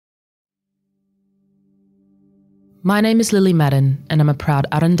My name is Lily Madden, and I'm a proud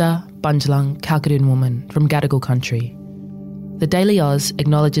Aranda, Bundjalung, Kalkadoon woman from Gadigal country. The Daily Oz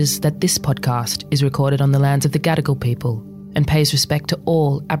acknowledges that this podcast is recorded on the lands of the Gadigal people and pays respect to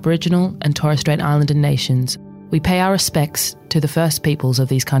all Aboriginal and Torres Strait Islander nations. We pay our respects to the First Peoples of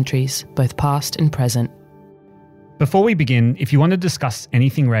these countries, both past and present. Before we begin, if you want to discuss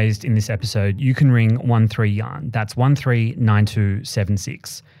anything raised in this episode, you can ring 13-YARN. That's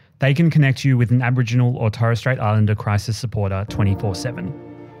 139276. They can connect you with an Aboriginal or Torres Strait Islander crisis supporter 24/7.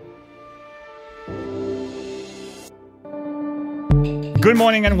 Good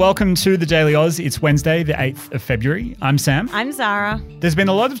morning and welcome to the Daily Oz. It's Wednesday, the 8th of February. I'm Sam. I'm Zara. There's been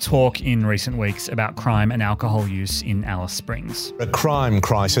a lot of talk in recent weeks about crime and alcohol use in Alice Springs. A crime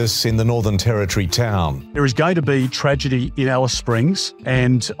crisis in the Northern Territory town. There is going to be tragedy in Alice Springs,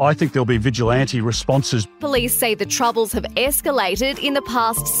 and I think there'll be vigilante responses. Police say the troubles have escalated in the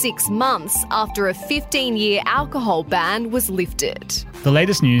past 6 months after a 15-year alcohol ban was lifted. The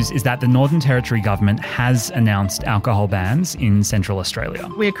latest news is that the Northern Territory government has announced alcohol bans in Central Australia.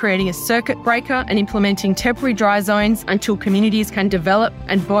 We are creating a circuit breaker and implementing temporary dry zones until communities can develop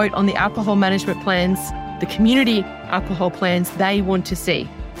and vote on the alcohol management plans, the community alcohol plans they want to see.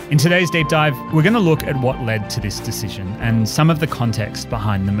 In today's deep dive, we're going to look at what led to this decision and some of the context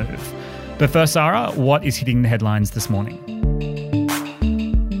behind the move. But first, Zara, what is hitting the headlines this morning?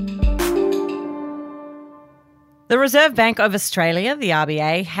 The Reserve Bank of Australia, the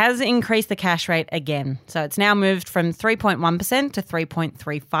RBA, has increased the cash rate again. So it's now moved from 3.1% to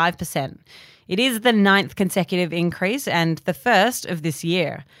 3.35%. It is the 9th consecutive increase and the first of this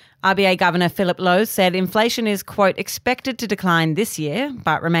year. RBA Governor Philip Lowe said inflation is, quote, expected to decline this year,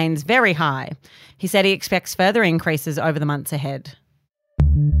 but remains very high. He said he expects further increases over the months ahead.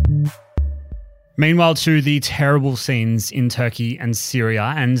 Meanwhile, to the terrible scenes in Turkey and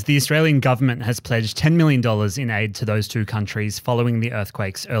Syria, and the Australian government has pledged $10 million in aid to those two countries following the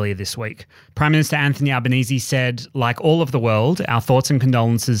earthquakes earlier this week. Prime Minister Anthony Albanese said, like all of the world, our thoughts and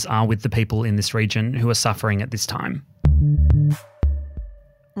condolences are with the people in this region who are suffering at this time.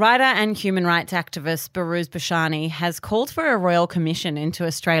 Writer and human rights activist Behrouz Boochani has called for a royal commission into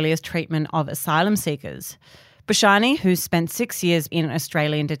Australia's treatment of asylum seekers. Boochani, who spent 6 years in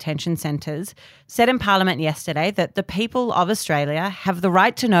Australian detention centres, said in Parliament yesterday that the people of Australia have the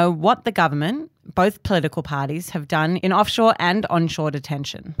right to know what the government, both political parties, have done in offshore and onshore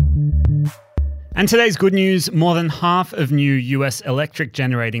detention. And today's good news, more than half of new US electric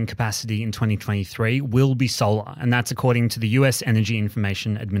generating capacity in 2023 will be solar, and that's according to the US Energy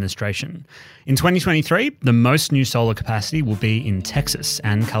Information Administration. In 2023, the most new solar capacity will be in Texas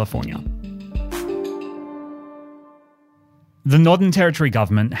and California. The Northern Territory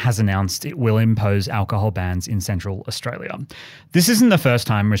government has announced it will impose alcohol bans in Central Australia. This isn't the first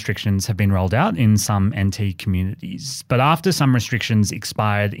time restrictions have been rolled out in some NT communities, but after some restrictions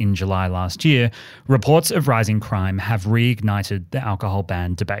expired in July last year, reports of rising crime have reignited the alcohol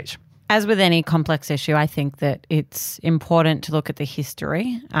ban debate. As with any complex issue, I think that it's important to look at the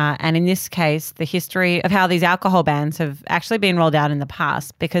history. And in this case, the history of how these alcohol bans have actually been rolled out in the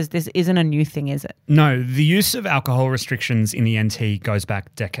past, because this isn't a new thing, is it? No, the use of alcohol restrictions in the NT goes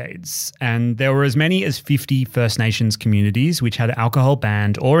back decades. And there were as many as 50 First Nations communities which had alcohol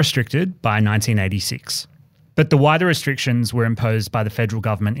banned or restricted by 1986. But the wider restrictions were imposed by the federal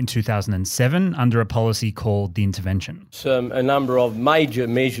government in 2007 under a policy called the Intervention. A number of major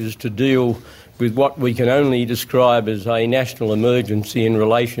measures to deal with what we can only describe as a national emergency in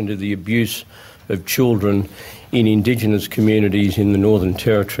relation to the abuse of children in Indigenous communities in the Northern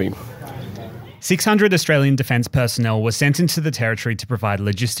Territory. 600 Australian Defence personnel were sent into the Territory to provide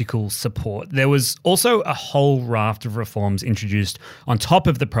logistical support. There was also a whole raft of reforms introduced on top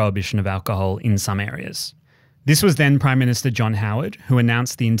of the prohibition of alcohol in some areas. This was then Prime Minister John Howard who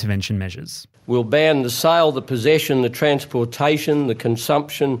announced the intervention measures. We'll ban the sale, the possession, the transportation, the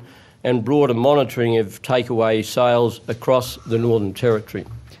consumption and broader monitoring of takeaway sales across the Northern Territory.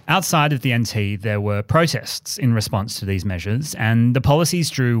 Outside of the NT, there were protests in response to these measures, and the policies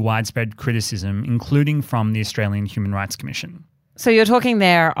drew widespread criticism, including from the Australian Human Rights Commission. So you're talking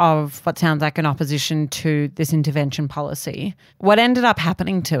there of what sounds like an opposition to this intervention policy. What ended up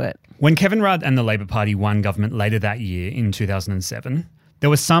happening to it? When Kevin Rudd and the Labor Party won government later that year in 2007,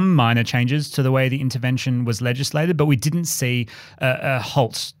 there were some minor changes to the way the intervention was legislated, but we didn't see a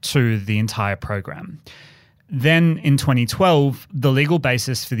halt to the entire program. Then in 2012, the legal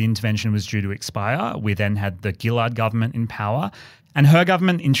basis for the intervention was due to expire. We then had the Gillard government in power, and her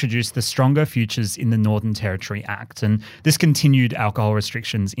government introduced the Stronger Futures in the Northern Territory Act, and this continued alcohol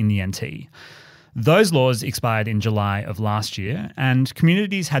restrictions in the NT. Those laws expired in July of last year, and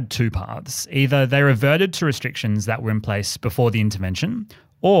communities had two paths. Either they reverted to restrictions that were in place before the intervention,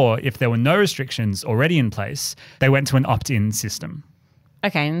 or if there were no restrictions already in place, they went to an opt-in system.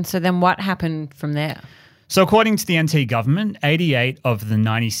 Okay, and so then what happened from there? So according to the NT government, 88 of the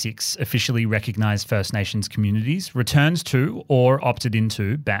 96 officially recognised First Nations communities returned to or opted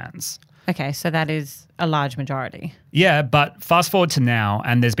into bans. Okay, so that is a large majority. Yeah, but fast forward to now,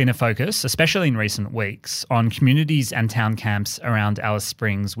 and there's been a focus, especially in recent weeks, on communities and town camps around Alice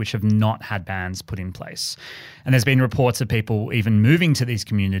Springs which have not had bans put in place. And there's been reports of people even moving to these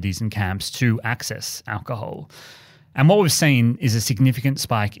communities and camps to access alcohol. And what we've seen is a significant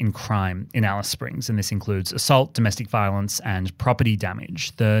spike in crime in Alice Springs, and this includes assault, domestic violence, and property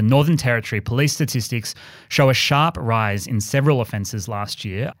damage. The Northern Territory police statistics show a sharp rise in several offences last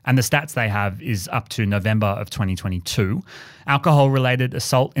year, and the stats they have is up to November of 2022. Alcohol-related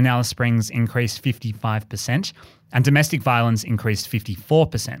assault in Alice Springs increased 55%, and domestic violence increased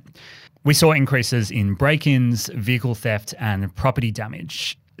 54%. We saw increases in break-ins, vehicle theft, and property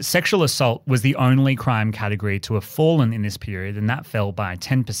damage. Sexual assault was the only crime category to have fallen in this period, and that fell by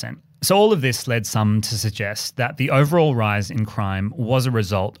 10%. So all of this led some to suggest that the overall rise in crime was a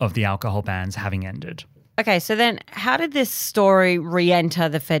result of the alcohol bans having ended. Okay, so then how did this story re-enter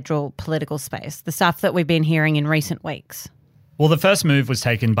the federal political space, the stuff that we've been hearing in recent weeks? Well, the first move was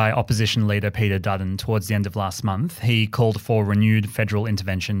taken by opposition leader Peter Dutton towards the end of last month. He called for renewed federal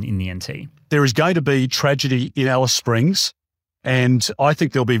intervention in the NT. There is going to be tragedy in Alice Springs, and I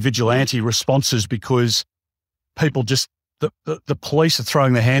think there'll be vigilante responses because people just, the police are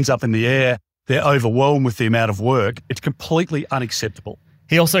throwing their hands up in the air. They're overwhelmed with the amount of work. It's completely unacceptable.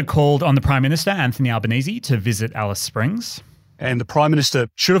 He also called on the Prime Minister, Anthony Albanese, to visit Alice Springs. And the Prime Minister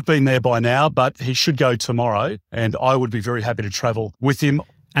should have been there by now, but he should go tomorrow, and I would be very happy to travel with him.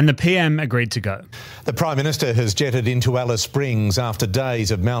 And the PM agreed to go. The Prime Minister has jetted into Alice Springs after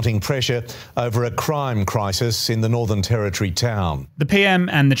days of mounting pressure over a crime crisis in the Northern Territory town. The PM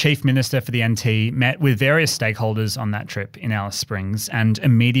and the Chief Minister for the NT met with various stakeholders on that trip in Alice Springs, and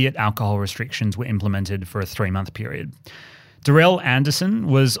immediate alcohol restrictions were implemented for a 3-month period. Darrell Anderson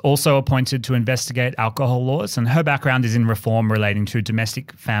was also appointed to investigate alcohol laws, and her background is in reform relating to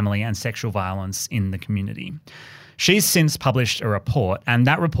domestic, family and sexual violence in the community. She's since published a report, and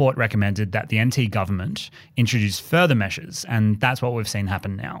that report recommended that the NT government introduce further measures, and that's what we've seen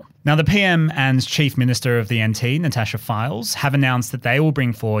happen now. Now, the PM and Chief Minister of the NT, Natasha Fyles, have announced that they will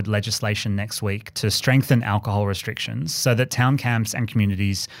bring forward legislation next week to strengthen alcohol restrictions so that town camps and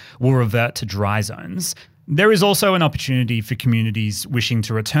communities will revert to dry zones. There is also an opportunity for communities wishing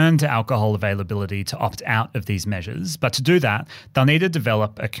to return to alcohol availability to opt out of these measures, but to do that, they'll need to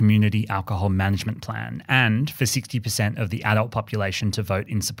develop a community alcohol management plan and for 60% of the adult population to vote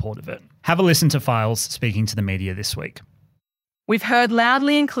in support of it. Have a listen to Fyles speaking to the media this week. We've heard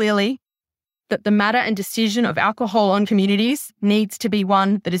loudly and clearly that the matter and decision of alcohol on communities needs to be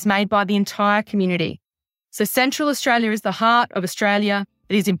one that is made by the entire community. So Central Australia is the heart of Australia.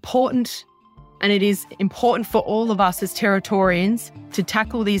 It is important. And it is important for all of us as Territorians to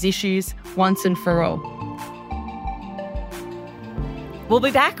tackle these issues once and for all. We'll be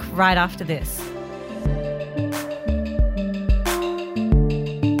back right after this.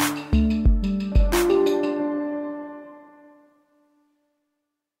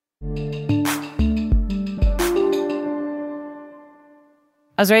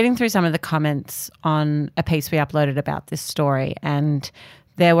 I was reading through some of the comments on a piece we uploaded about this story, and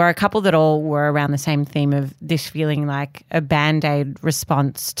there were a couple that all were around the same theme of this feeling like a Band-Aid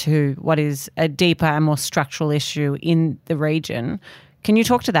response to what is a deeper and more structural issue in the region. Can you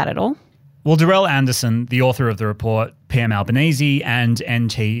talk to that at all? Well, Darrell Anderson, the author of the report, PM Albanese and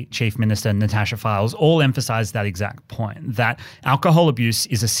NT Chief Minister Natasha Fyles all emphasised that exact point, that alcohol abuse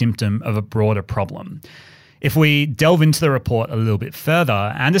is a symptom of a broader problem. If we delve into the report a little bit further,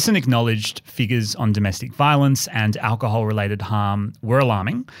 Anderson acknowledged figures on domestic violence and alcohol-related harm were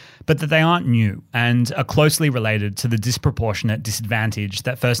alarming, but that they aren't new and are closely related to the disproportionate disadvantage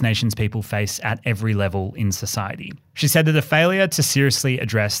that First Nations people face at every level in society. She said that a failure to seriously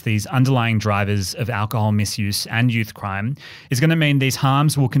address these underlying drivers of alcohol misuse and youth crime is going to mean these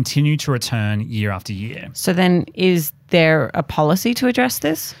harms will continue to return year after year. So then is there a policy to address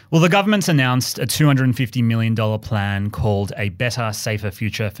this? Well, the government's announced a $250 million plan called A Better, Safer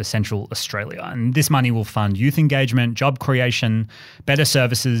Future for Central Australia. And this money will fund youth engagement, job creation, better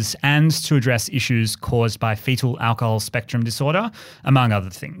services, and to address issues caused by fetal alcohol spectrum disorder, among other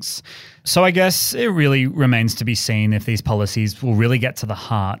things. So I guess it really remains to be seen if these policies will really get to the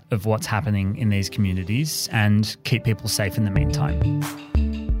heart of what's happening in these communities and keep people safe in the meantime.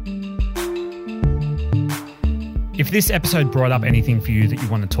 If this episode brought up anything for you that you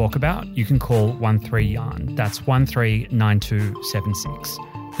want to talk about, you can call 13YARN. That's 139276.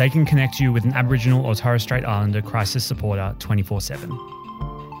 They can connect you with an Aboriginal or Torres Strait Islander crisis supporter 24/7.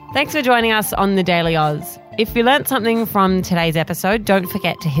 Thanks for joining us on The Daily Oz. If you learnt something from today's episode, don't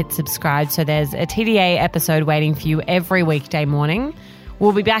forget to hit subscribe so there's a TDA episode waiting for you every weekday morning.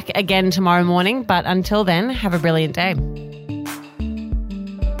 We'll be back again tomorrow morning, but until then, have a brilliant day.